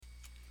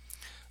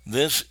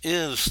This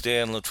is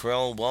Stan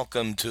Luttrell.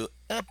 Welcome to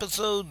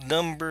episode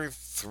number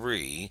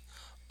 3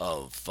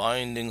 of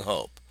Finding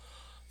Hope.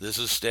 This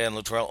is Stan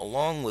Luttrell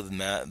along with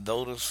Matt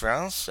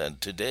Doderstrauss, and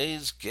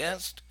today's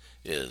guest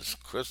is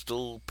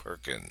Crystal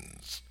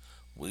Perkins.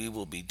 We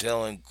will be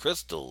telling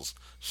Crystal's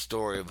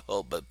story of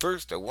hope, but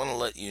first I want to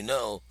let you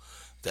know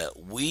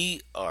that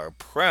we are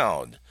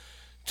proud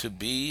to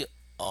be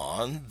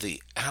on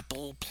the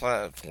Apple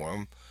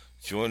platform,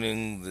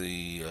 joining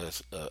the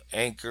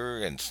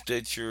Anchor and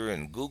Stitcher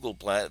and Google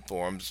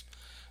platforms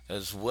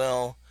as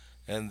well.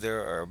 And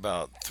there are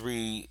about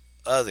 3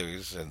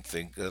 others, I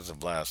think, as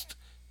of last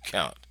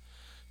count.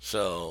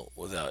 So,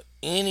 without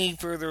any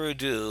further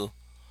ado,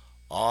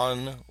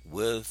 on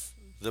with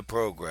the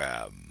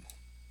program.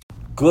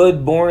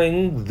 Good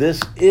morning.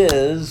 This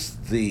is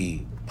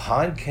the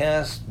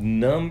podcast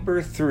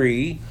number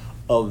 3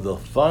 of the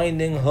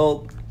Finding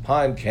Hope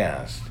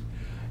podcast.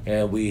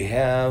 And we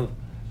have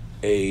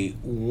a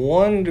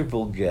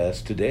wonderful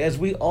guest today, as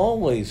we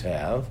always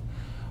have.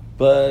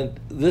 But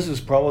this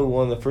is probably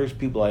one of the first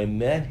people I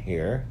met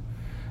here.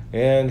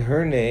 And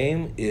her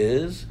name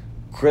is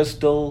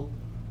Crystal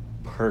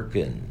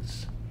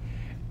Perkins.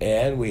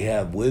 And we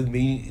have with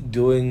me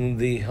doing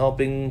the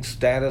helping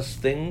status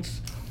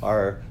things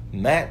are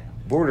Matt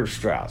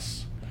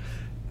Borderstrauss.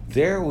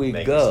 There we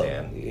Thank go.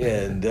 You,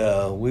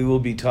 and we will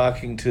be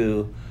talking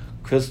to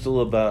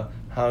Crystal about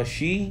how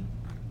she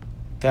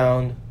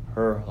found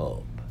her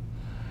hope.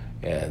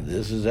 And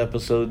this is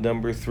episode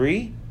number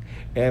 3.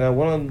 And I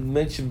want to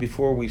mention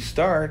before we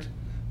start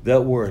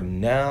that we're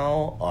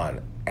now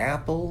on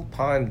Apple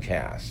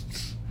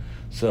Podcasts.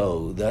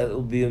 So that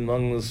will be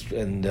among us.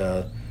 And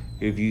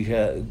if you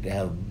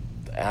have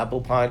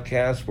Apple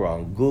Podcasts, we're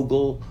on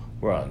Google,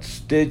 we're on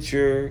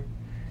Stitcher,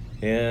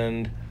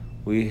 and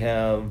we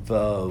have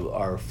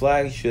our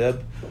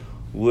flagship,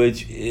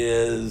 which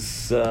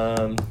is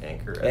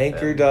Anchor.fm.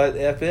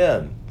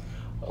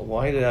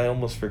 Why did I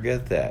almost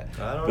forget that?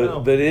 I don't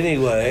know. But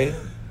anyway,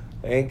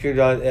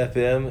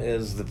 Anchor.fm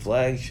is the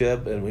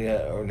flagship, and we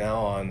are now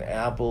on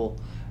Apple.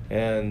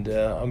 And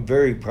I'm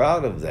very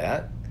proud of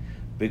that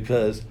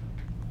because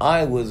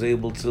I was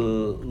able to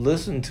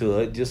listen to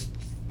it. Just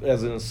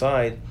as an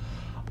aside,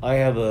 I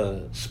have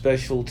a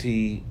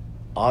specialty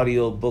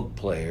audio book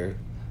player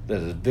that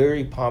is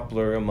very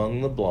popular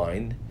among the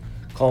blind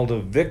called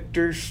a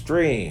Victor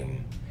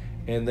Stream.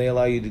 And they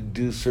allow you to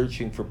do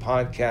searching for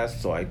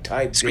podcasts. So I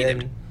typed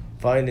in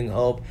Finding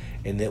Hope,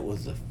 and it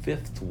was the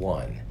 5th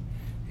one.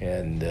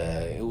 And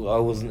I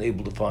wasn't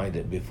able to find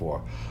it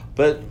before.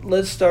 But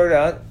let's start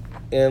out.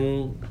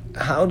 And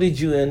how did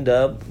you end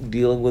up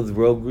dealing with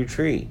Rogue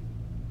Retreat?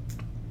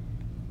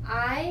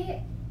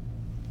 I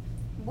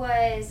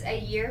was a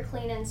year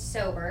clean and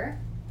sober.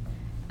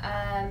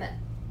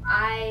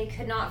 I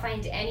could not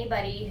find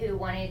anybody who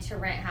wanted to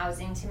rent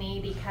housing to me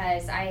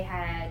because I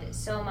had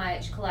so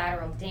much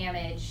collateral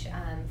damage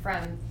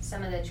from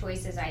some of the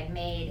choices I'd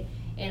made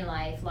in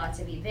life, lots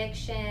of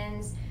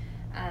evictions.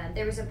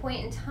 There was a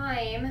point in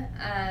time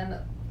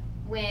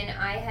when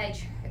I had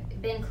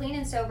been clean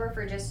and sober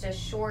for just a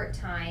short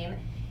time,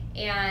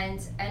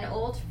 and an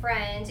old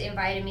friend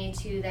invited me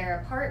to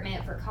their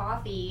apartment for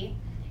coffee,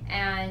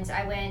 and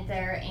I went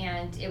there,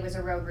 and it was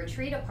a Rogue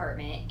Retreat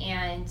apartment,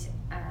 and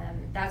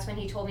that's when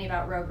he told me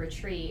about Rogue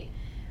Retreat.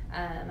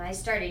 I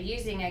started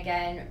using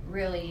again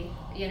really,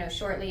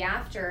 shortly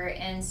after,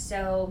 and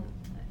so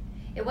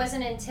it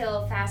wasn't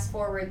until fast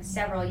forward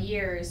several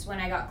years when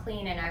I got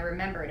clean and I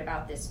remembered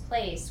about this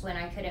place when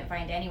I couldn't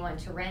find anyone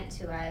to rent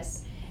to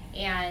us,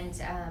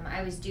 and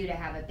I was due to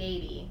have a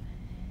baby.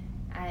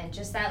 And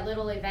just that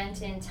little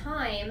event in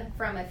time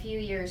from a few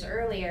years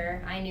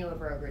earlier, I knew of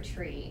Rogue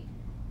Retreat.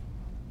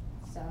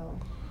 So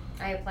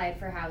I applied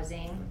for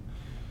housing.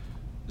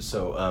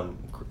 So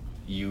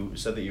you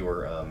said that you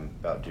were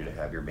about due to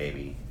have your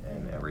baby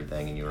and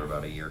everything, and you were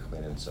about a year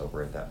clean and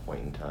sober at that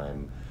point in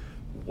time.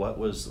 What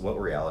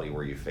reality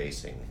were you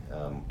facing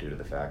due to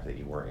the fact that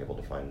you weren't able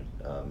to find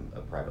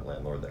a private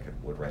landlord that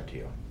would rent to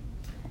you?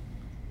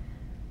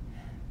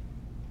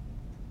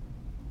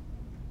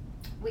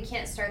 We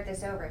can't start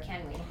this over,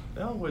 can we?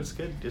 No, it's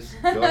good.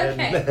 Just go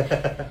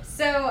ahead.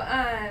 So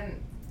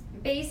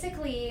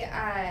basically,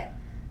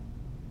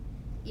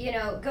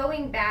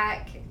 going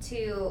back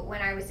to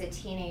when I was a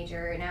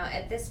teenager. Now,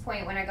 at this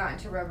point, when I got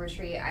into Rogue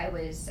Retreat, I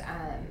was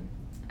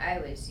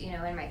in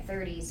my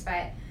 30s.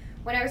 But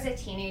when I was a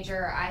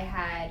teenager, I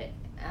had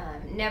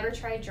never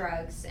tried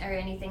drugs or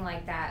anything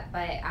like that.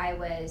 But I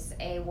was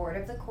a ward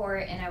of the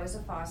court, and I was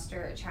a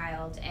foster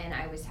child, and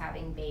I was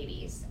having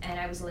babies, and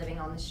I was living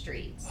on the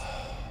streets.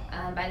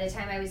 By the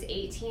time I was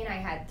 18, I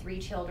had 3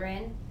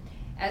 children.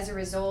 As a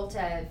result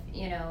of,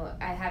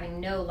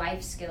 having no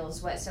life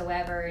skills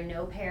whatsoever,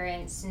 no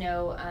parents,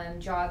 no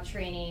job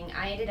training,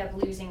 I ended up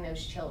losing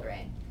those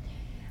children.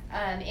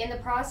 In the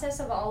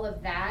process of all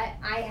of that,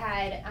 I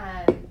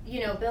had,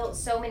 built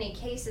so many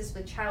cases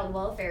with child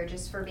welfare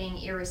just for being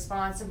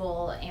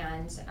irresponsible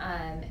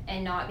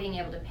and not being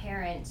able to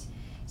parent.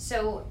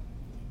 So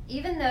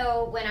even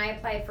though when I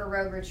applied for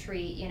Rogue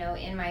Retreat,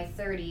 in my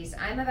 30s,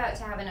 I'm about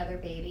to have another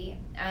baby.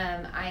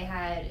 I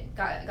had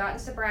gotten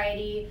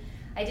sobriety.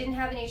 I didn't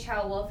have any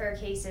child welfare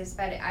cases,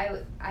 but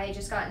I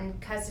just gotten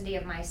custody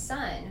of my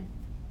son.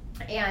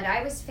 And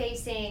I was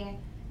facing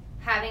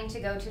having to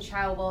go to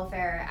child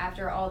welfare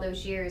after all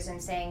those years and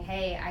saying,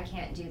 hey, I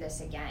can't do this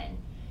again.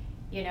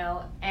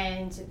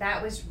 And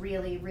that was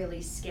really,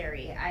 really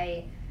scary.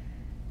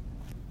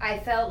 I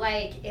felt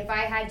like if I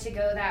had to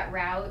go that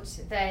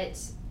route, that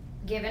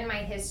given my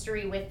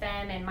history with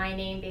them and my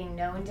name being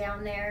known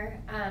down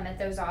there at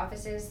those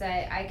offices,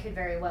 that I could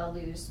very well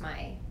lose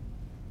my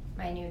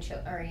new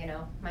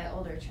my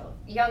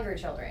younger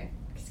children,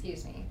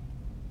 excuse me.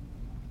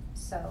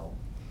 So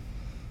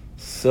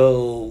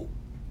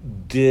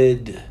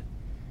did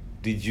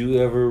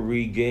you ever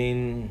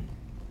regain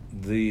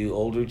the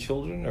older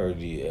children, or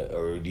do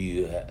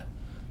you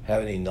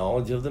have any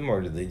knowledge of them,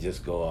 or did they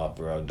just go off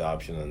for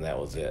adoption and that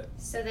was it?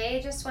 So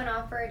they just went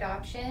off for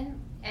adoption,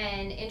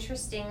 and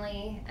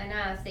interestingly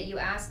enough that you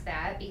ask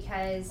that,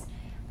 because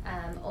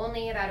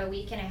only about a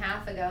week and a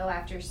half ago,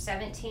 after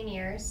 17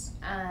 years,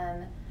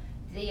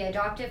 the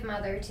adoptive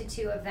mother to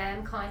two of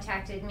them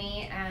contacted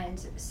me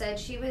and said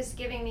she was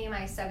giving me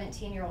my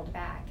 17-year-old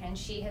back, and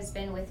she has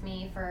been with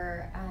me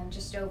for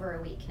just over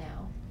a week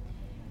now.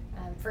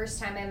 First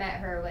time I met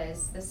her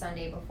was the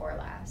Sunday before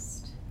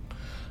last.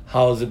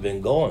 How's it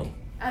been going?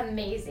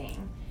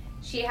 Amazing.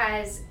 She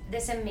has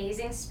this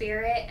amazing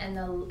spirit and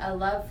a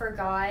love for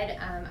God.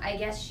 I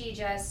guess she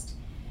just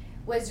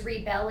was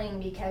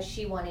rebelling because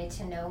she wanted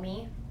to know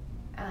me,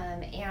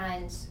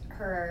 and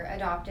her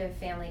adoptive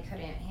family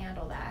couldn't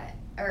handle that,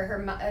 or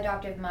her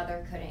adoptive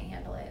mother couldn't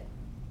handle it.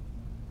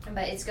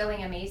 But it's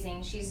going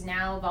amazing. She's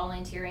now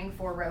volunteering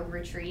for Rogue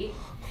Retreat.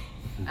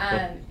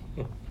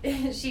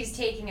 She's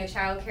taking a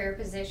child care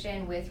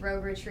position with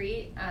Rogue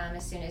Retreat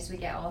as soon as we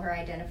get all her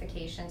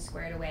identification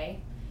squared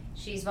away.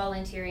 She's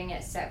volunteering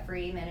at Set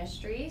Free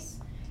Ministries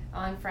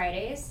on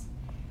Fridays.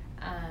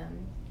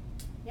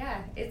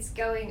 Yeah, it's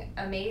going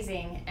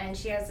amazing, and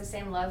she has the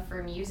same love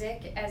for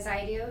music as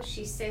I do.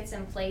 She sits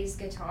and plays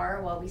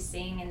guitar while we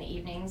sing in the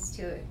evenings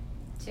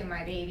to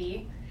my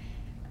baby.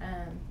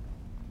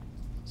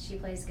 She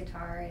plays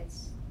guitar.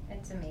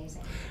 It's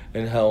amazing.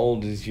 And how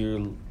old is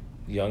your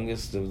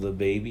youngest of the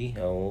baby?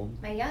 How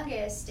old? My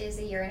youngest is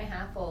 1.5 years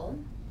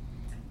old.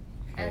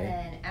 Okay. And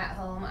then at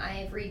home,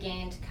 I've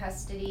regained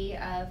custody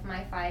of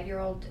my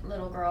 5-year-old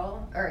little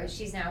girl, or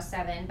she's now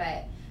 7,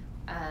 but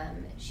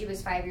she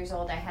was 5 years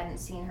old. I hadn't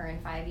seen her in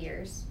 5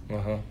 years.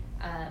 Uh-huh.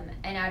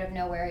 And out of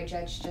nowhere, a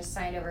judge just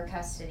signed over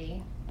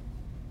custody.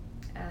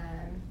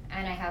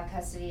 And I have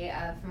custody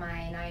of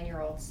my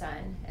 9-year-old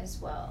son as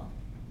well.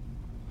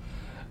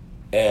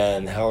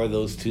 And how are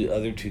those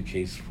other two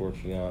cases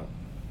working out?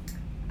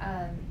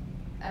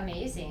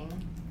 Amazing.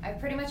 I've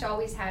pretty much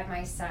always had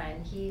my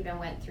son. He even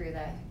went through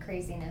the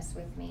craziness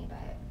with me,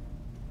 but...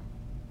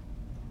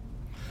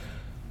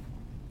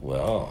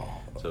 Well...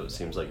 So it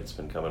seems like it's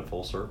been coming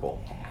full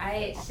circle.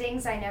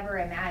 Things I never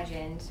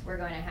imagined were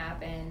going to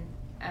happen.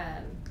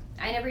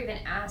 I never even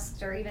asked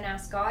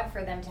God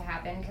for them to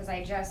happen, because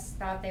I just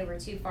thought they were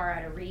too far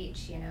out of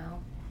reach, and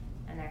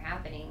they're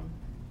happening.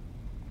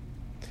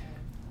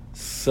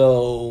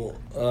 So,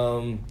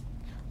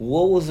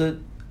 what was it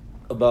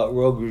about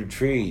Rogue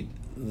Retreat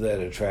that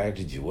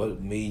attracted you?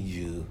 What made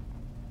you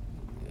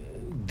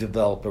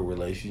develop a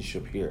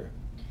relationship here?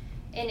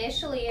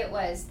 Initially, it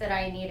was that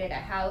I needed a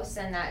house,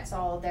 and that's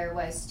all there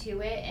was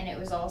to it, and it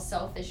was all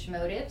selfish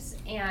motives.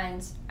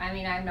 And I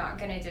mean, I'm not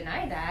going to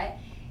deny that.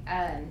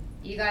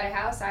 You got a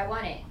house, I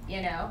want it,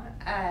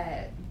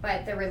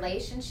 but the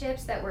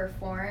relationships that were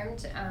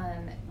formed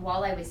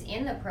while I was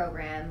in the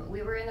program,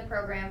 we were in the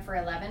program for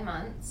 11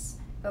 months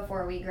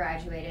before we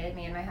graduated,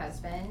 me and my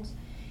husband.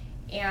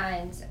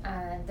 And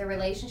the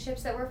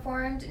relationships that were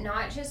formed,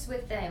 not just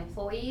with the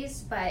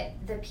employees, but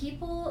the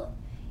people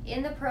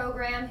in the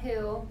program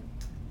who,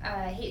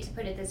 I hate to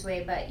put it this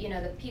way, but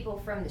the people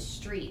from the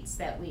streets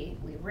that we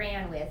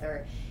ran with,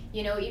 or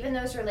even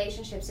those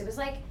relationships, it was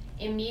like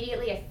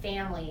immediately a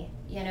family.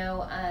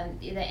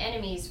 The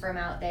enemies from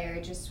out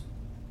there, just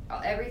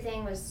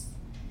everything was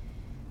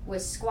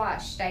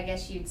squashed, I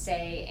guess you'd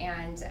say.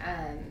 And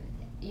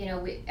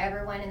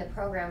everyone in the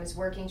program was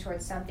working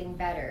towards something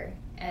better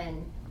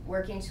and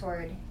working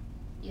toward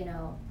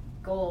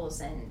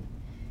goals, and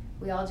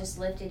we all just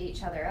lifted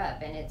each other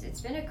up, and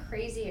it's been a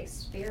crazy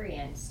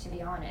experience, to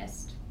be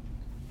honest.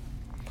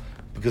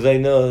 Because I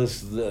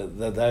noticed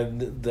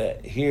that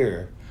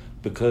here,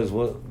 because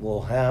what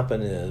will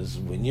happen is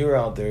when you're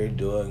out there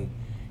doing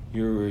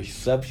your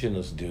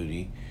receptionist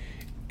duty,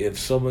 if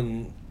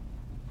someone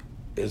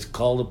is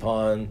called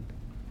upon,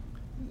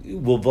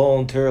 will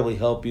voluntarily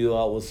help you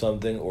out with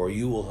something, or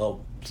you will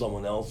help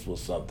someone else with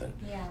something.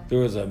 Yeah.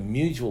 There is a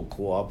mutual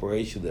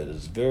cooperation that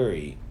is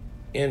very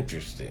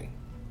interesting.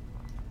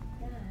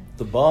 Yeah.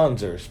 The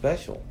bonds are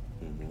special.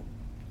 Mm-hmm.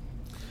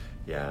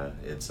 Yeah,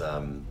 it's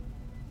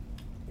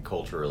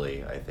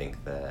culturally, I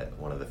think that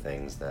one of the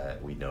things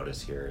that we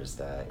notice here is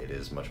that it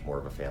is much more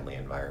of a family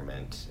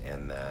environment,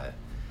 and that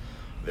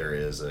there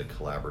is a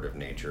collaborative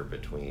nature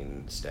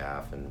between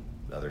staff and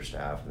other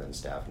staff, and then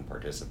staff and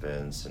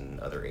participants and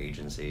other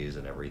agencies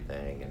and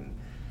everything, and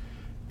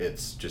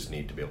it's just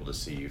neat to be able to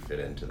see you fit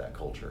into that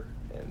culture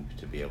and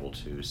to be able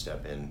to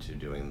step into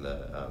doing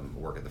the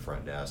work at the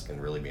front desk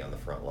and really be on the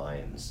front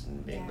lines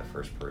and being the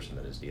first person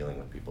that is dealing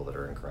with people that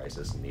are in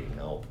crisis and needing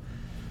help.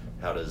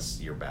 How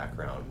does your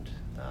background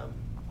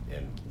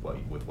and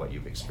with what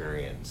you've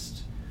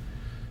experienced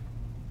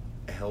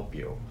help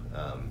you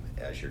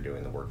as you're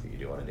doing the work that you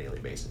do on a daily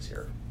basis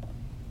here?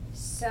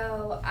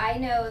 So I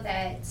know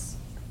that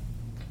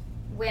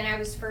when I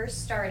was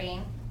first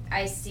starting,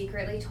 I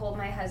secretly told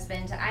my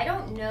husband, I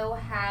don't know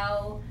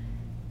how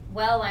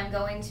well I'm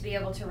going to be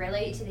able to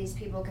relate to these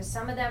people, because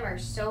some of them are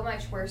so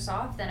much worse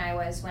off than I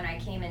was when I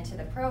came into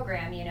the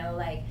program. You know,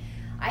 like,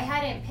 I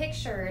hadn't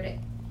pictured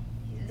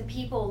the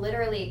people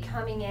literally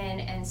coming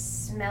in and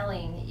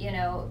smelling, you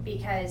know,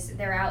 because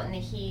they're out in the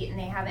heat and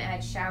they haven't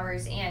had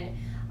showers. And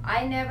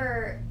I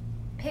never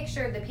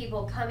pictured the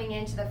people coming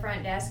into the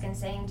front desk and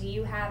saying, do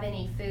you have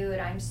any food?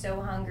 I'm so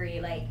hungry.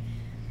 Like,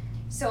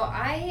 so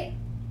I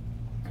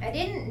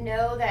didn't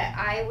know that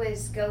I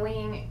was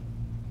going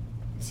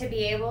to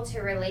be able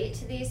to relate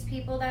to these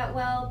people that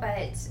well,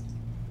 but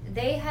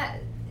they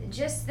had,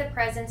 just the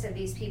presence of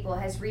these people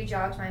has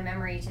rejogged my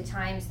memory to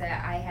times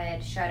that I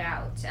had shut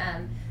out,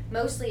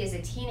 mostly as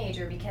a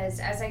teenager, because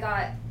as I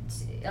got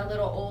a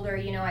little older,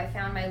 you know, I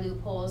found my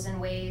loopholes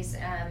and ways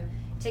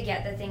to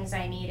get the things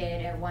I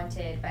needed and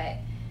wanted, but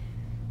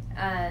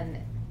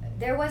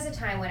there was a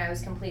time when I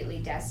was completely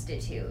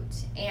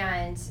destitute,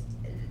 and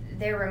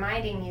they're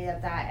reminding me of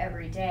that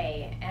every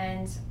day.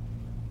 And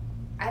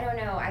I don't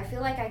know, I feel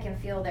like I can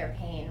feel their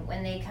pain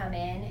when they come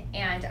in,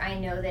 and I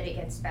know that it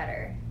gets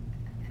better.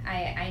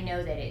 I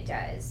know that it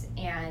does,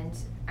 and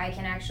I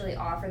can actually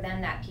offer them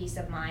that peace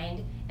of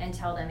mind and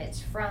tell them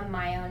it's from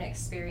my own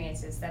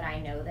experiences that I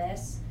know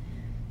this.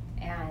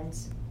 And,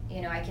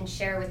 you know, I can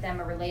share with them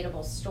a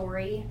relatable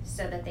story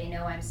so that they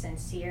know I'm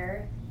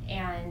sincere.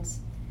 And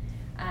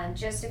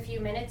just a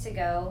few minutes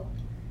ago,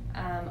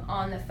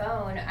 on the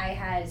phone, I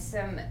had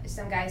some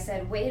guy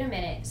said, wait a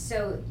minute,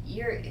 so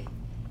you're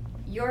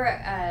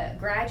a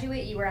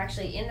graduate, you were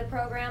actually in the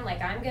program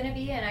like I'm gonna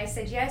be? And I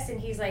said yes, and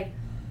he's like,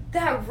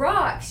 that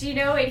rocks, you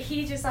know, and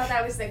he just thought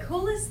that was the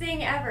coolest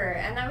thing ever.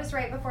 And that was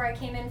right before I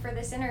came in for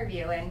this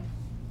interview, and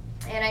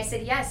I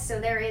said yes, so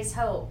there is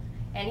hope.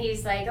 And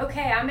he's like,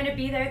 okay, I'm gonna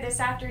be there this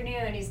afternoon,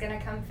 and he's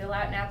gonna come fill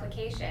out an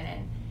application.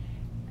 And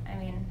I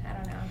mean, I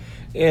don't know.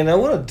 And I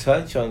want to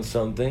touch on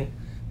something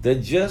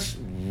that just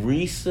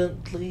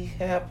recently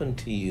happened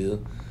to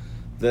you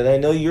that I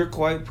know you're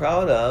quite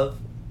proud of,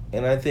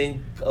 and I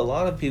think a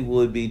lot of people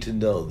would be to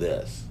know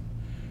this.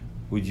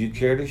 Would you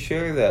care to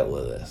share that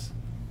with us?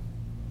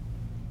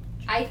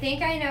 I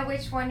think I know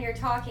which one you're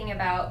talking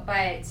about,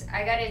 but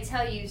I gotta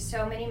tell you,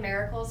 so many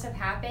miracles have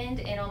happened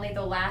in only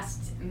the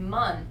last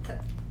month.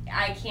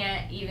 I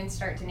can't even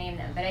start to name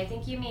them, but I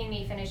think you mean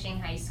me finishing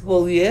high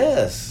school. Well,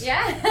 yes.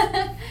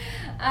 Yeah.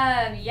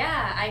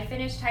 Yeah, I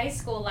finished high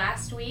school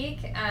last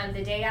week,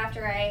 the day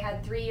after I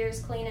had 3 years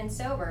clean and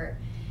sober.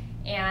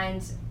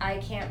 And I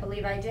can't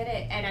believe I did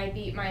it. And I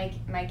beat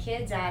my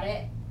kids at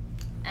it.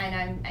 And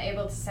I'm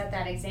able to set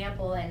that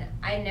example. And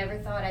I never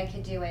thought I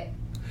could do it.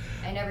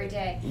 I never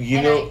did.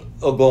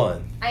 Go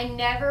on. I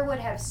never would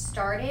have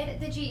started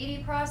the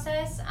GED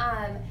process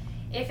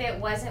if it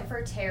wasn't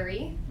for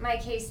Terry, my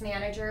case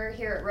manager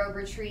here at Rogue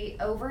Retreat,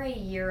 over a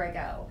year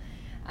ago.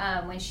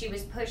 When she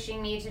was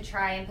pushing me to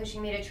try.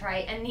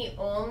 And the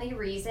only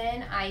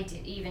reason I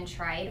even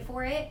tried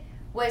for it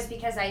was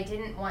because I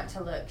didn't want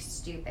to look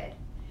stupid,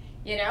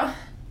 you know?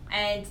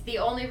 And the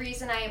only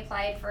reason I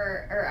applied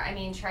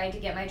tried to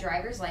get my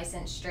driver's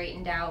license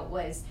straightened out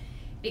was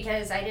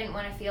because I didn't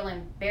want to feel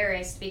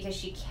embarrassed, because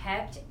she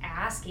kept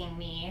asking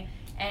me,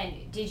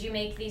 and did you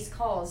make these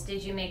calls?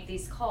 Did you make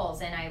these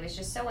calls? And I was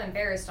just so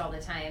embarrassed all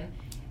the time,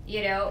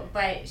 you know,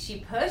 but she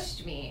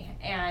pushed me,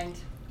 and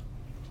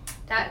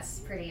that's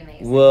pretty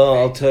amazing. Well,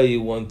 I'll tell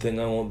you one thing,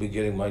 I won't be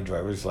getting my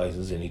driver's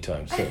license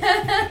anytime soon.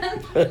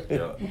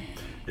 Yeah,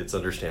 it's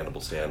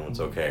understandable, Stan. It's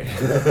okay.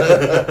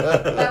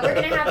 But we're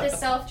going to have the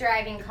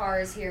self-driving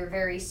cars here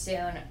very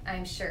soon.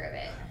 I'm sure of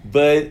it.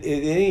 But at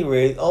any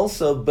rate,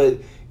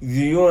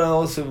 you want to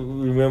also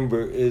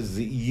remember is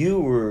that you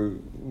were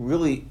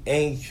really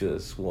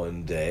anxious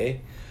one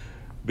day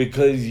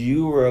because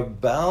you were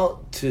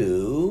about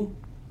to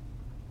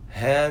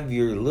have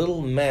your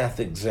little math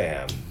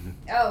exam.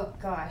 Oh,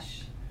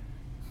 gosh.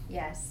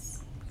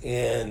 Yes.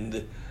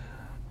 And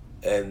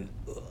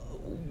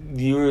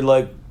you were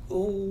like,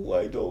 oh,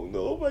 I don't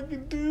know if I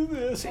can do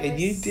this. And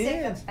you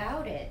did. Sick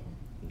about it.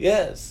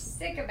 Yes.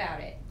 Sick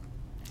about it.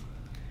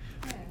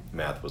 Yeah.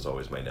 Math was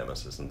always my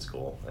nemesis in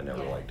school. I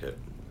never liked it.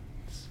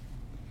 It's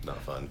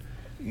not fun.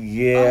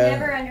 Yeah. I'll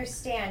never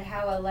understand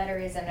how a letter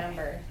is a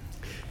number.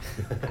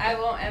 I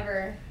won't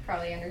ever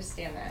probably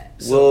understand that.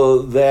 Well,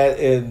 that,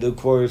 and of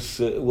course,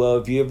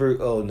 if you ever,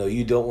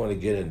 you don't want to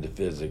get into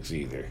physics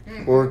either.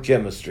 Mm-hmm. Or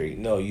chemistry.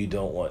 No, you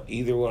don't want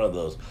either one of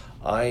those.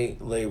 I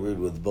labored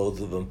with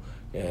both of them,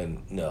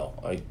 and no,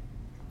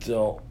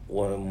 don't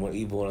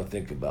even want to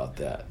think about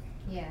that.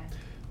 Yeah.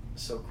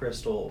 So,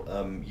 Crystal,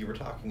 you were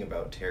talking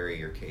about Terry,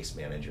 your case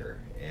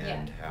manager,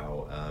 and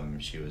how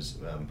she was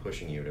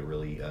pushing you to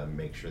really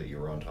make sure that you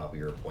were on top of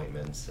your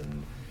appointments.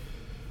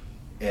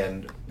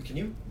 And can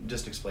you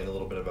just explain a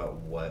little bit about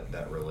what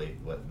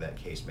that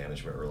case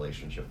management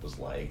relationship was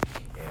like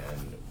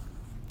and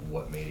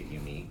what made it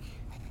unique?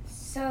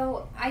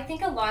 So I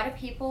think a lot of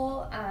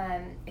people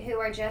who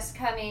are just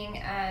coming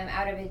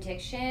out of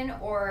addiction,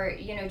 or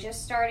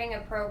just starting a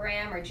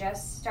program, or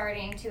just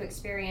starting to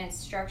experience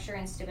structure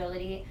and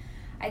stability,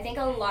 I think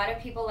a lot of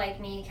people like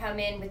me come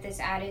in with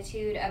this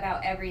attitude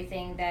about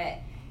everything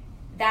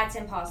that's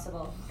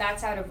impossible,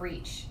 that's out of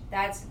reach,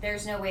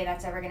 there's no way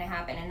that's ever going to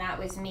happen. And that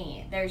was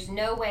me. There's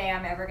no way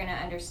I'm ever going to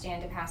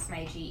understand to pass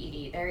my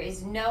GED. There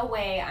is no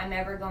way I'm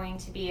ever going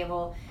to be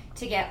able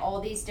to get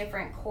all these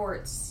different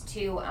courts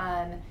to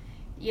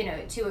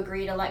to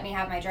agree to let me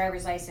have my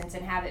driver's license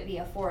and have it be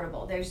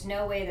affordable. There's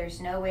no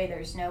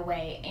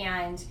way.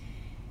 And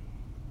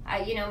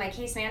my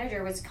case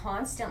manager was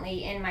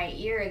constantly in my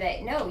ear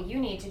that, no, you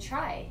need to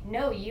try.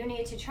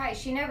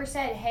 She never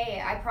said, hey,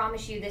 I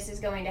promise you this is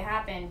going to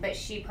happen, but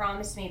she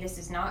promised me this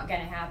is not going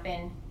to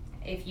happen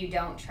if you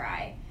don't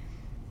try.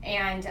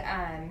 And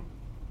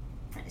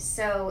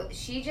so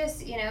she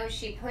just,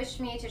 she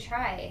pushed me to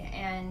try,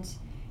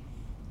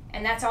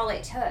 and that's all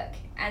it took.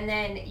 And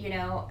then,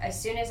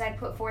 as soon as I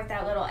put forth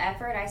that little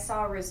effort, I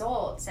saw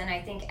results. And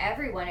I think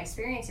everyone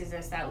experiences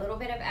this, that little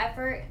bit of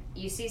effort,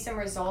 you see some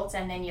results,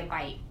 and then you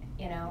bite,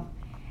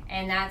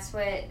 And that's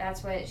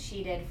what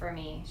she did for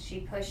me. She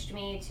pushed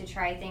me to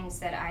try things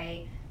that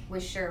I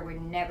was sure were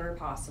never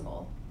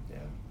possible. Yeah.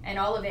 And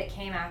all of it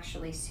came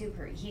actually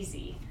super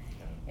easy.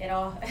 Yeah. It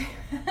all,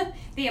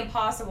 the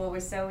impossible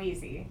was so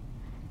easy.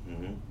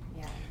 Mm-hmm.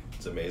 Yeah.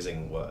 It's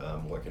amazing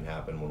what can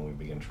happen when we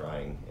begin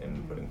trying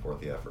and putting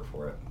forth the effort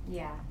for it.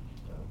 Yeah.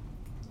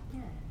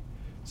 Yeah.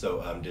 So,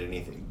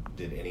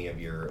 did any of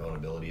your own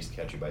abilities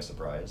catch you by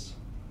surprise?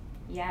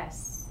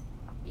 Yes.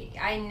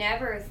 I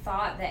never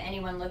thought that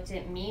anyone looked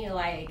at me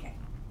like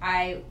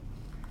I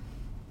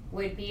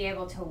would be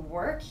able to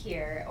work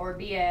here or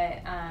be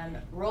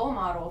a role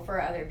model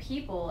for other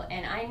people.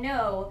 And I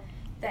know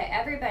that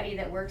everybody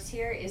that works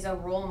here is a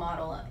role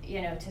model,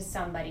 to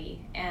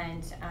somebody,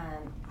 and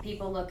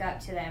people look up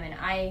to them. And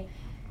I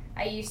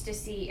used to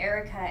see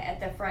Erica at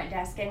the front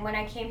desk, and when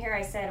I came here,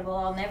 I said, well,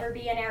 I'll never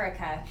be an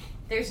Erica.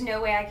 There's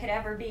no way I could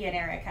ever be an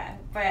Erica.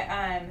 But,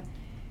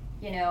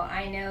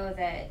 I know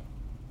that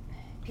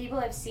people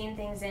have seen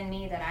things in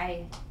me that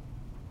I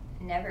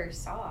never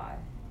saw.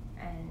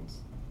 And,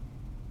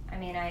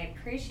 I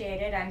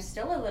appreciate it. I'm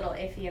still a little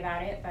iffy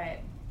about it, but...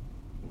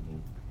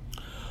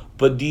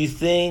 But do you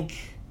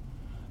think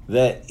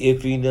that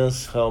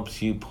iffiness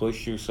helps you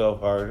push yourself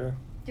harder?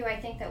 Do I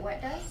think that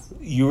what does?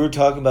 You were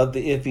talking about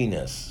the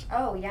iffiness.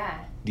 Oh,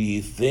 yeah. Do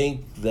you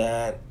think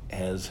that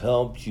has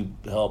helped you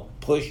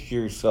push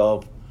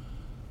yourself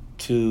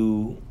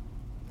to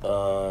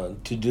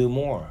do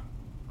more?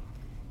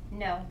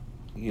 No.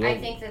 I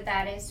think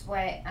that is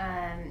what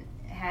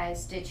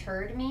has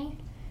deterred me.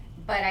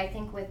 But I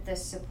think with the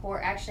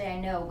support, actually I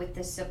know with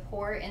the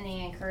support and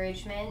the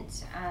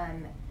encouragement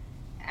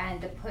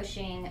and the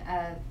pushing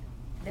of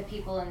the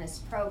people in this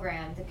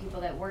program, the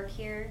people that work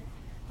here,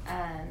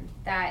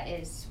 that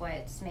is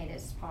what's made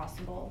us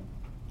possible.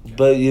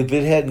 But if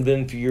it hadn't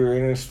been for your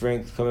inner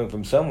strength coming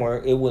from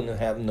somewhere, it wouldn't have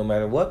happened no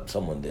matter what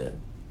someone did.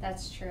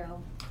 That's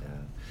true.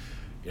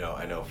 Yeah.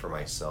 I know for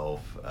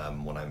myself,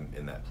 when I'm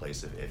in that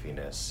place of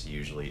iffiness,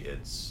 usually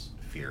it's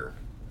fear.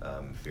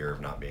 Fear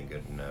of not being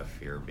good enough,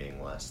 fear of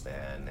being less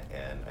than.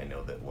 And I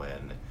know that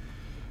when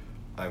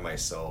I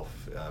myself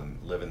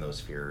live in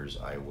those fears,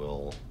 I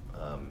will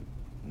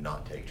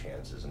not take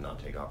chances and not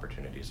take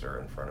opportunities that are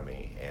in front of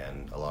me.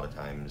 And a lot of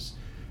times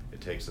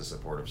it takes the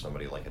support of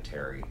somebody like a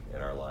Terry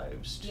in our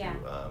lives to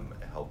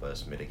help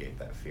us mitigate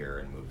that fear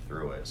and move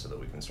through it so that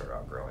we can start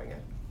outgrowing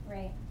it.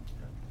 Right.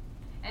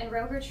 And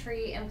Rogue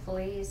Retreat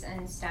employees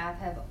and staff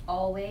have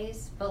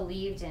always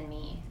believed in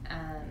me.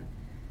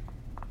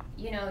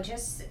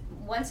 Just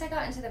once I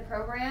got into the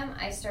program,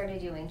 I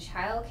started doing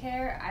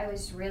childcare. I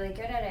was really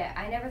good at it.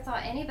 I never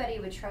thought anybody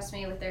would trust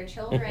me with their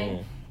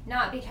children,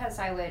 not because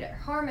I would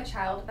harm a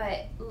child,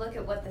 but look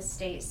at what the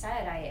state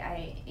said.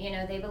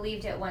 They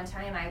believed at one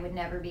time I would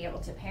never be able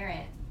to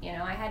parent.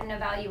 I had an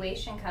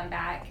evaluation come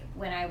back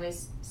when I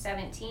was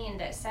 17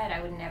 that said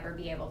I would never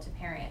be able to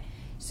parent.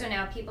 So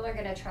now people are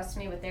going to trust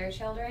me with their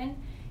children,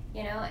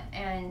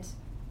 and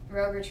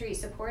Rogue Retreat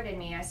supported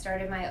me. I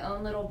started my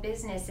own little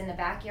business in the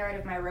backyard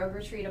of my Rogue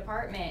Retreat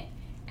apartment,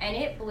 and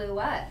it blew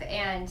up,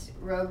 and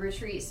Rogue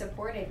Retreat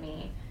supported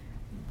me.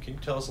 Can you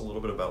tell us a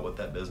little bit about what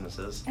that business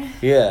is?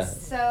 Yeah.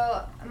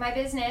 So my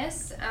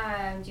business,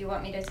 do you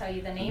want me to tell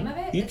you the name of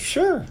it?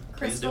 Sure.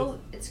 Crystal.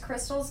 It's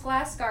Crystal's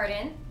Glass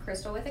Garden,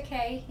 Crystal with a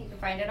K. You can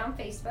find it on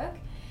Facebook.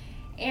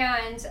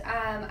 And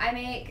I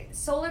make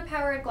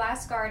solar-powered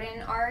glass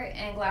garden art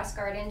and glass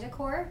garden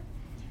decor.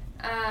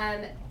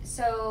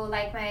 So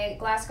like my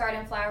glass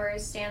garden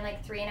flowers stand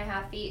like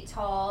 3.5 feet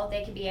tall.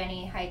 They could be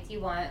any height you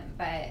want,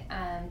 but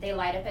they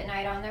light up at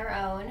night on their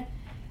own.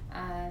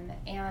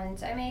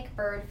 And I make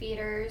bird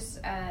feeders,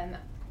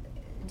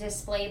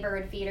 display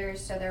bird feeders,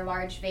 so they're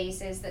large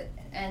vases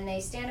and they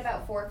stand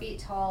about 4 feet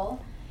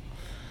tall.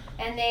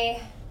 And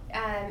they,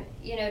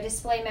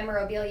 display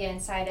memorabilia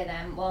inside of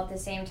them, while at the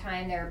same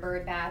time they're a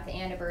bird bath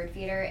and a bird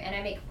feeder. And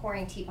I make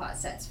pouring teapot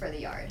sets for the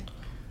yard.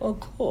 Oh,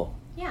 cool.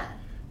 Yeah.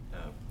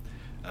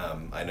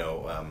 I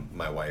know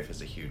my wife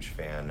is a huge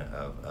fan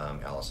of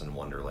Alice in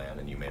Wonderland,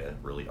 and you made a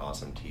really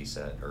awesome tea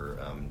set or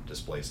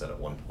display set at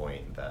one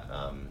point that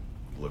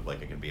looked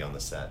like it could be on the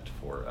set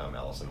for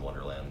Alice in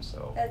Wonderland.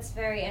 So That's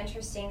very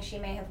interesting. She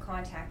may have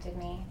contacted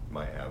me.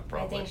 might have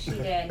probably. I think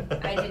she did.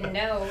 I didn't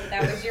know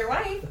that was your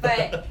wife,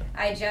 but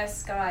I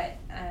just got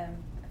a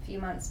few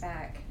months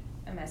back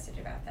a message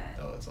about that.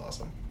 Oh, that's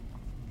awesome.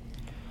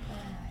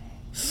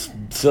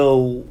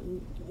 So,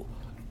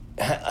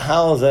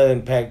 how has that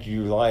impacted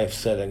your life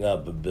setting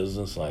up a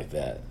business like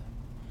that?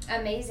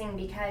 Amazing,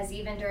 because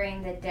even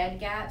during the dead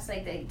gaps,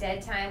 like the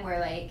dead time where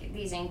like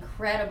these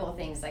incredible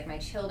things like my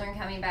children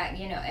coming back,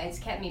 it's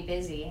kept me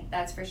busy,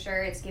 that's for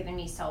sure. It's given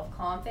me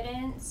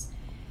self-confidence.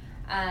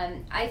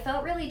 I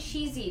felt really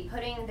cheesy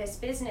putting this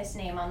business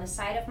name on the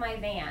side of my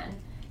van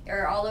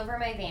or all over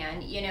my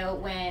van,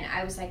 when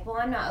I was like, well,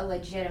 I'm not a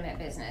legitimate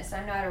business,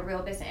 I'm not a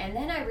real business. And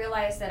then I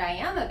realized that I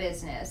am a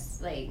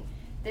business. Like,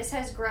 this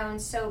has grown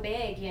so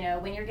big,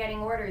 when you're getting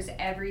orders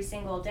every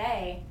single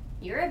day,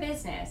 you're a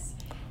business.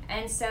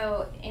 And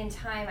so in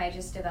time, I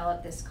just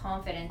developed this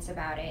confidence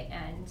about it.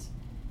 And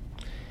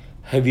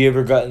Have you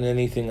ever gotten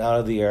anything out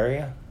of the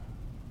area?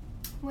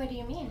 what do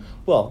you mean?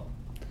 Well,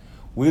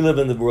 we live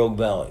in the Rogue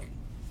Valley.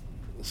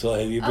 So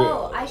have you...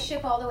 I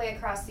ship all the way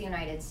across the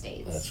United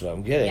States. That's what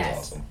I'm getting. Yes.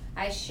 Awesome.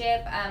 I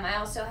ship. I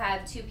also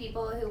have 2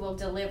 people who will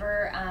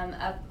deliver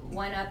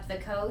one up the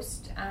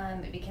coast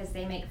because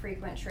they make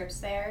frequent trips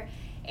there.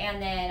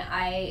 And then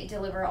I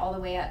deliver all the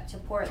way up to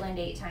Portland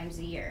 8 times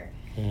a year.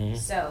 Mm-hmm.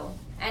 So,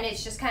 and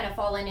it's just kind of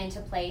fallen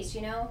into place,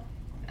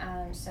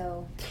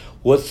 so.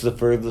 What's the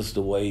furthest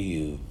away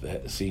you've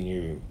seen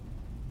your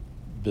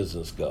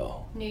business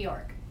go? New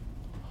York.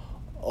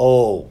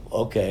 Oh,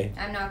 okay.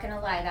 I'm not going to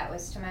lie, that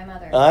was to my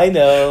mother. I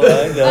know.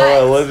 I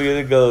But- wasn't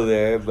going to go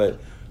there, but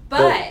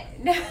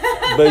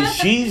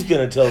she's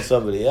going to tell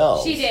somebody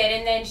else. She did,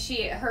 and then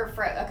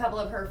a couple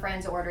of her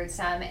friends ordered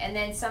some, and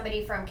then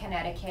somebody from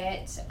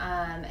Connecticut,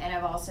 and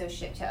I've also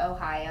shipped to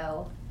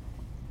Ohio,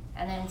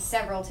 and then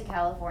several to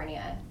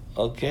California.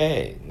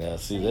 Okay, now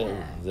see,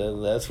 Yeah.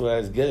 that's what I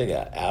was getting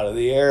at, out of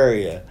the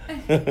area.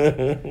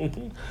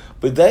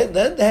 But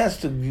that has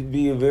to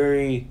be a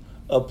very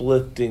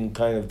uplifting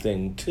kind of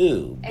thing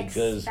too,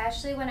 because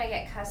Especially when I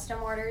get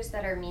custom orders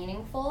that are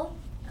meaningful.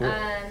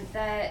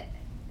 Yeah.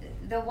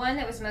 The one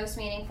that was most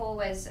meaningful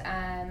was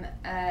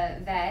a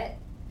vet.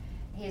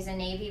 He's a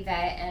Navy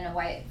vet, and a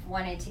wife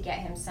wanted to get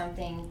him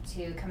something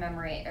to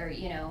commemorate, or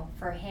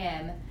for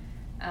him,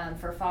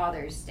 for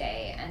Father's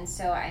Day. And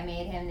so I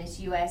made him this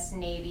U.S.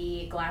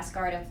 Navy glass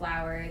garden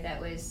flower that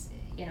was,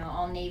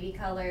 all Navy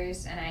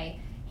colors, and I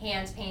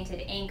hand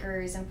painted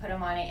anchors and put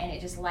them on it, and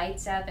it just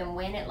lights up. And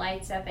when it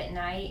lights up at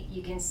night,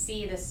 you can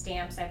see the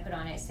stamps I put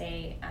on it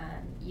say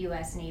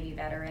U.S. Navy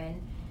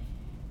veteran.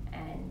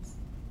 And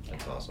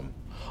That's awesome.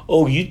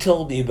 oh, you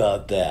told me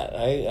about that.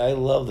 I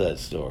love that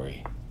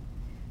story.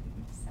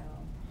 so,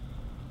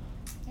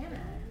 yeah.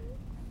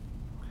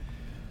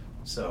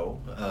 So,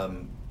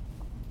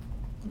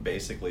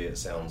 basically, it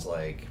sounds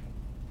like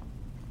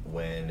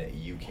when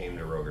you came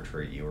to Rogue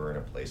Retreat, you were in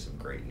a place of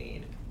great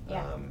need.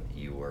 Yeah.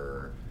 You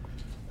were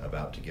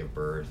about to give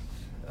birth,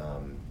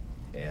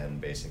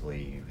 and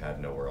basically you had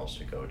nowhere else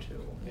to go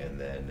to.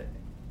 And then,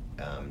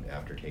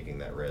 after taking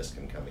that risk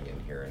and coming in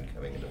here and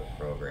coming into the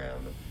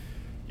program,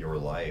 your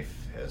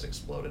life has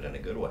exploded in a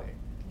good way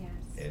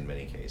Yes. in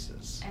many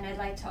cases. And I'd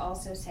like to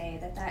also say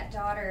that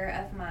daughter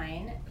of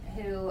mine,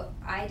 who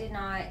I did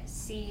not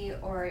see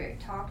or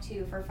talk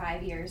to for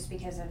 5 years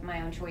because of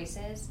my own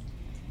choices,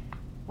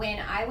 when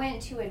I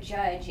went to a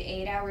judge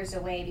 8 hours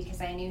away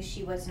because I knew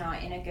she was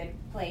not in a good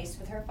place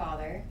with her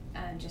father,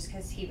 just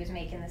because he was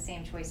making the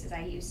same choices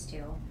I used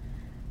to,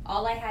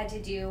 all I had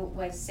to do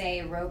was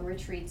say Rogue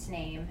Retreat's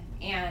name,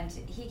 and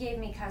he gave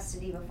me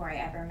custody before I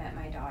ever met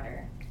my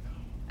daughter.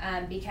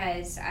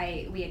 Because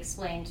we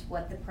explained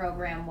what the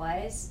program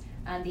was,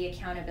 the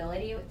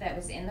accountability that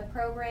was in the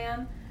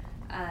program,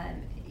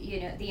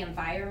 the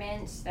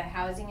environment, the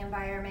housing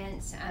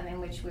environment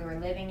in which we were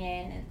living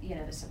in,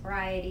 the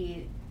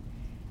sobriety,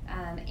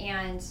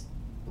 and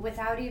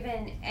without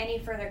even any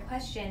further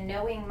question,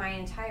 knowing my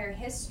entire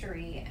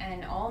history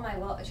and all my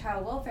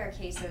child welfare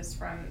cases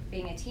from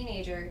being a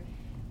teenager,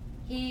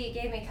 he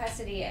gave me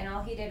custody, and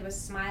all he did was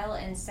smile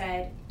and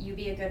said, "You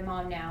be a good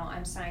mom now,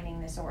 I'm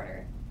signing this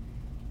order."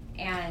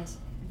 And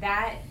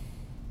that,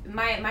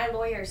 my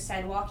lawyer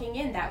said walking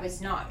in that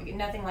was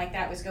nothing like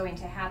that was going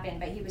to happen,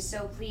 but he was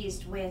so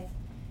pleased with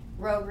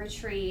Rogue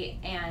Retreat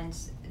and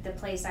the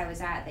place I was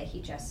at that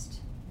he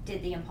just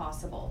did the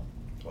impossible.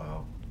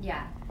 Wow.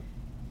 Yeah.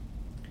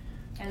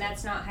 And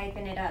that's not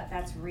hyping it up.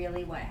 That's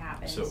really what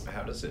happens. So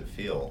how does it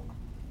feel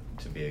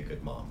to be a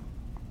good mom?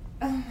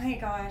 Oh my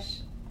gosh.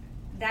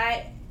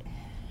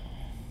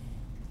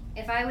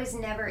 If I was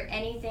never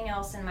anything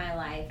else in my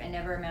life and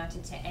never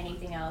amounted to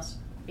anything else,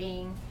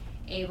 being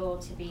able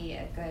to be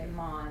a good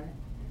mom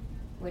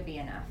would be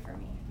enough for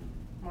me.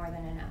 More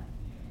than enough.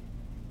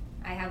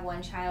 I have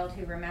one child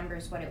who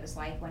remembers what it was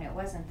like when it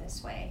wasn't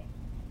this way.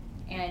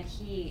 And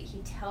he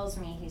tells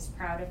me he's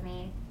proud of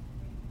me.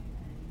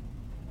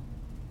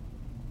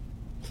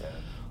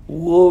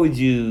 What would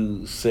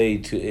you say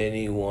to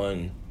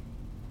anyone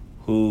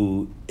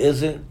who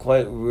isn't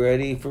quite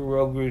ready for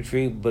Rogue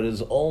Retreat but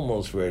is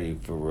almost ready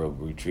for Rogue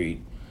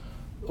Retreat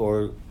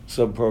or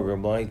some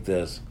program like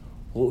this?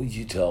 What would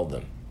you tell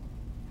them?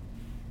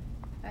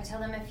 I tell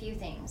them a few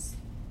things.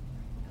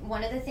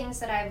 One of the things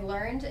that I've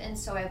learned and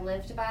so I've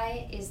lived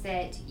by is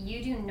that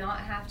you do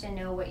not have to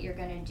know what you're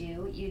going to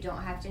do. You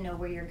don't have to know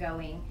where you're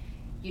going.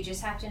 You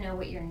just have to know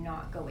what you're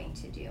not going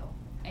to do.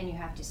 And you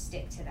have to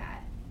stick to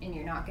that. And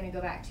you're not going to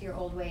go back to your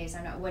old ways.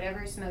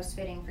 Whatever's most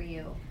fitting for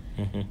you.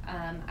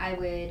 I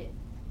would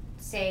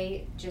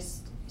say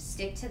just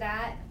stick to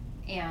that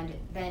and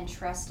then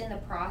trust in the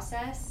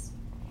process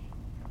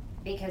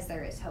because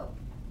there is hope.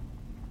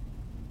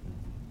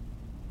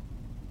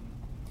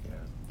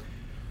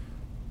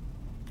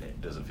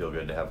 Does it feel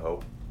good to have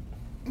hope?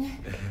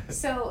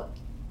 So,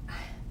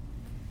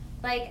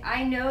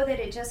 I know that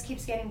it just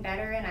keeps getting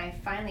better and I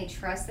finally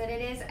trust that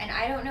it is. And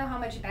I don't know how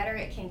much better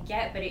it can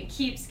get, but it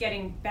keeps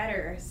getting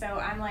better. So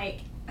I'm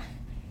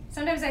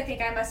sometimes I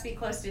think I must be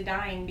close to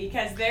dying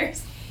because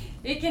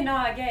it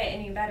cannot get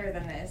any better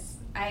than this.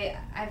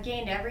 I've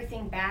gained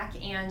everything back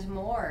and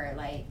more.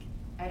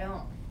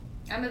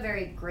 I'm a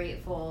very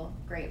grateful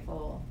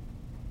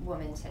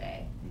woman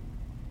today.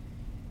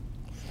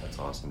 That's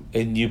awesome.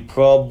 And you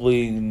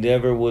probably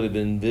never would have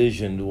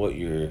envisioned what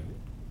you're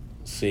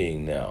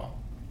seeing now.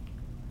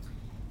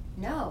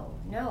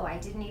 No, I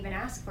didn't even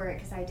ask for it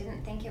because I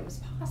didn't think it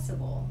was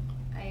possible.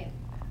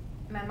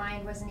 My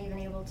mind wasn't even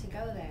able to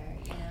go there,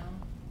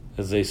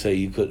 As they say,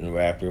 you couldn't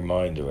wrap your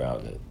mind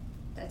around it.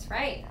 That's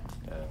right.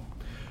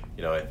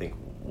 I think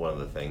one of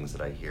the things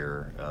that I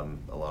hear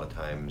a lot of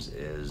times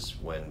is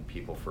when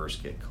people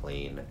first get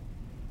clean,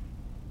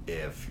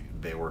 if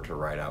they were to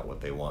write out what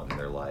they want in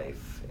their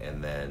life,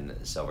 and then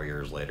several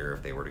years later,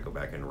 if they were to go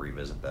back and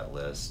revisit that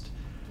list,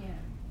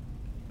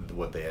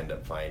 what they end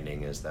up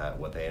finding is that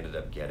what they ended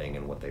up getting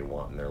and what they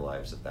want in their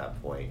lives at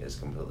that point is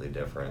completely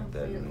different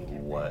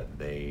than what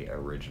they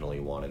originally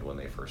wanted when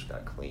they first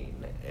got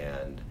clean.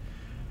 And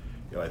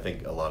I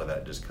think a lot of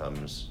that just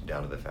comes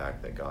down to the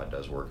fact that God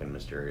does work in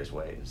mysterious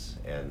ways,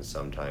 and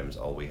sometimes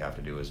all we have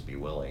to do is be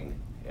willing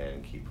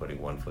and keep putting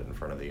one foot in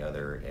front of the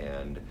other,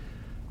 and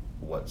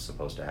what's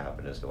supposed to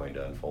happen is going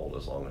to unfold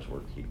as long as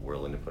we're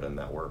willing to put in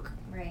that work.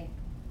 Right.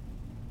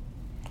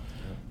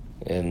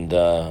 And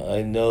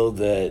I know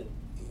that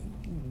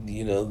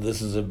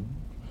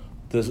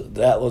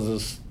that was a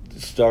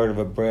start of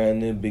a brand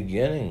new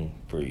beginning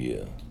for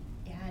you.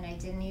 Yeah, and I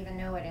didn't even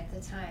know it at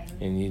the time.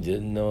 And you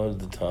didn't know it at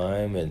the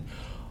time. And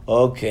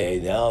okay,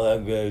 now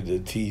I'm going to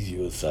tease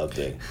you with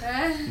something.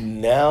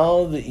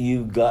 Now that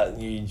you've gotten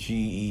your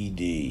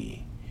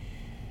GED,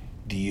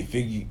 do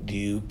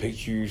you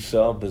picture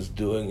yourself as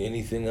doing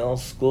anything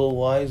else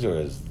school-wise, or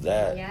is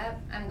that?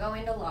 Yep, I'm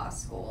going to law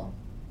school.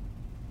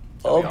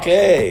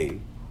 Okay.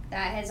 Awesome.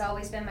 That has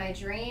always been my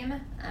dream.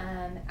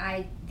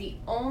 The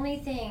only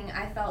thing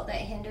I felt that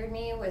hindered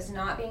me was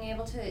not being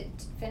able to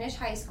finish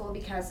high school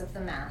because of the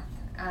math.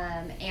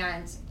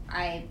 And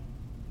I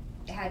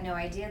had no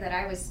idea that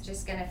I was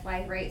just going to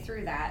fly right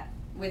through that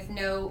with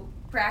no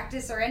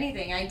practice or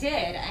anything. I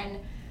did. And,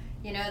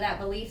 that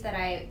belief that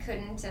I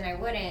couldn't and I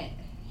wouldn't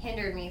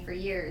hindered me for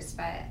years.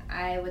 But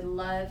I would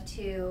love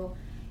to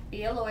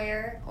be a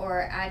lawyer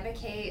or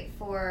advocate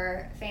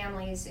for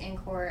families in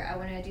court. I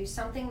want to do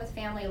something with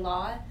family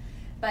law.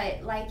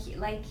 But like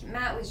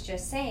Matt was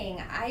just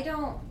saying, I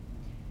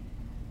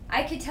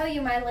could tell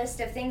you my list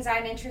of things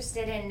I'm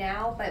interested in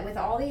now, but with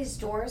all these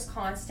doors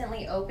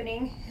constantly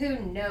opening, who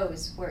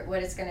knows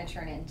what it's going to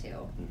turn into.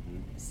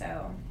 Mm-hmm.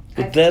 So,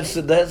 but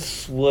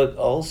that's what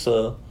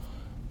also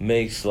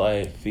makes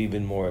life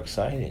even more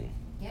exciting.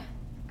 Yeah.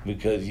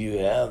 Because you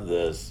have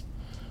this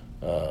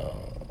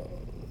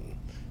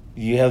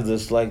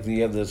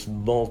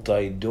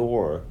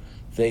multi-door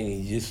thing.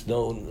 You just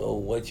don't know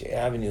which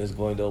avenue is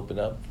going to open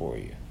up for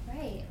you.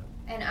 Right.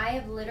 And I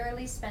have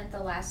literally spent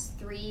the last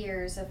 3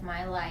 years of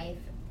my life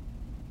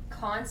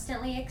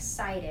constantly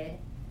excited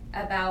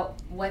about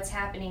what's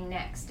happening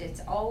next. It's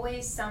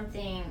always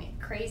something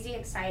crazy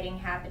exciting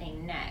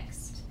happening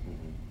next.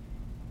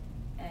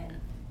 Mm-hmm. And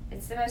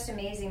it's the most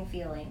amazing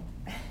feeling.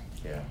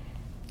 Yeah.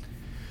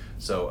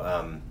 So,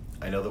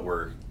 I know that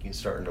we're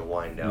starting to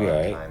wind down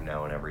right. time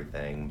now and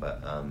everything,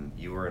 but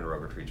you were in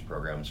Rogue Retreats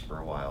programs for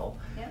a while.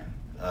 Yeah.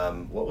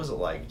 What was it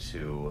like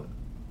to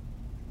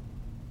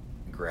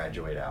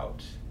graduate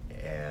out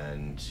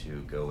and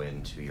to go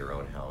into your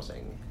own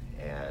housing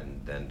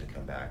and then to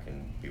come back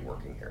and be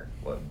working here?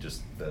 What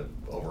just the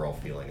overall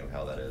feeling of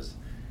how that is?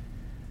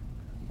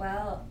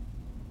 Well,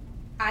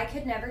 I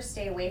could never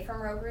stay away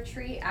from Rogue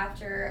Retreat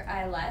after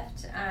I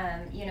left.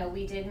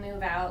 We did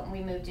move out and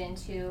we moved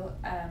into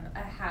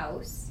a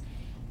house,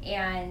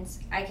 and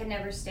I could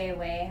never stay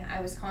away. I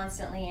was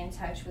constantly in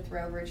touch with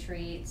Rogue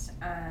Retreat.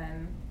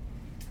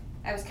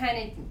 I was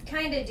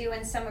kind of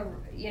doing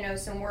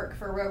some work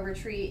for Rogue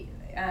Retreat.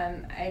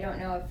 I don't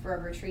know if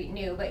Rogue Retreat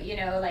knew, but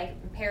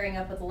like pairing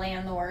up with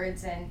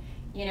landlords and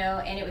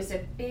it was a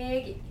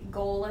big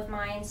goal of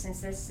mine,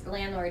 since this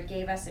landlord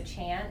gave us a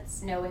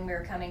chance, knowing we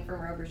were coming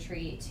from Rogue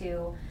Retreat,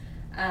 to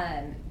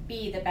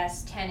be the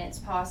best tenants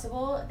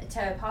possible,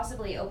 to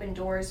possibly open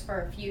doors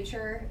for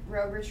future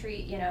Rogue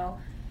Retreat,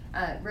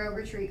 Rogue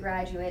Retreat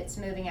graduates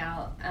moving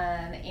out.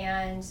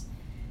 And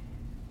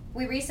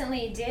we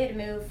recently did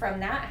move from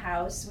that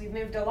house. We've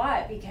moved a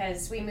lot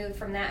because we moved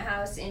from that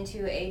house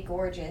into a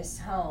gorgeous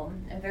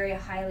home, a very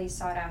highly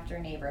sought after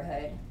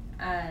neighborhood.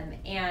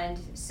 And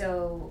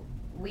so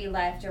we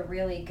left a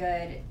really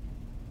good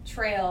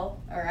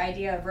trail or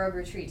idea of Rogue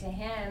Retreat to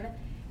him,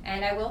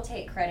 and I will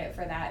take credit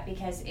for that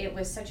because it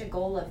was such a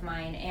goal of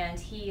mine, and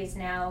he is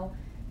now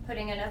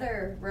putting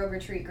another Rogue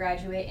Retreat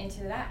graduate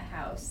into that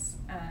house,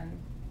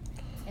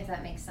 if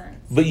that makes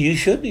sense. But you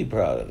should be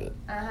proud of it.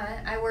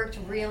 I worked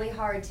really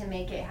hard to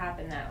make it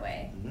happen that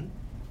way. Mm-hmm.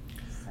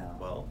 So.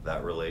 Well,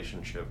 that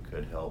relationship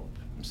could help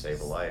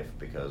save a life,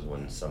 because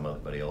when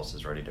somebody else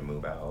is ready to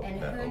move out,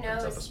 and that opens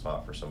knows, up a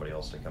spot for somebody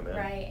else to come in.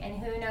 Right, and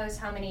who knows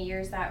how many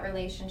years that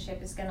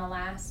relationship is going to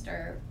last,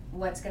 or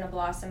what's going to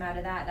blossom out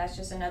of that. That's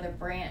just another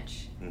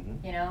branch,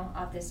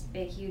 off this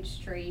big,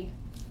 huge tree,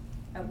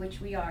 of which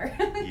we are.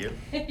 Yep.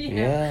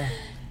 Yeah.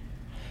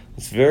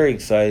 It's very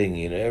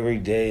exciting. Every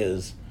day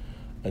is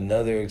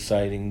another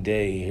exciting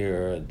day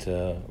here at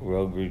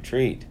Rogue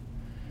Retreat.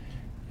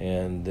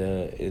 And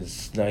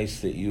it's nice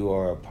that you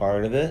are a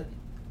part of it.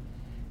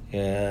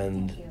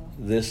 And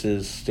this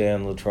is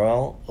Stan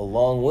Luttrell,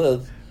 along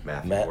with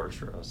Matt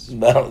Voderstrauss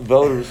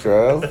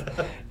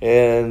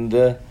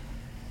and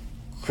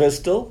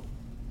Crystal.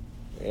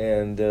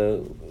 And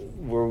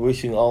we're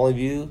wishing all of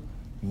you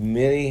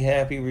many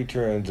happy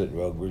returns at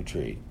Rogue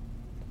Retreat.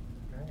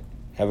 Right.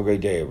 Have a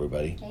great day,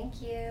 everybody. Thank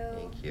you.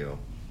 Thank you.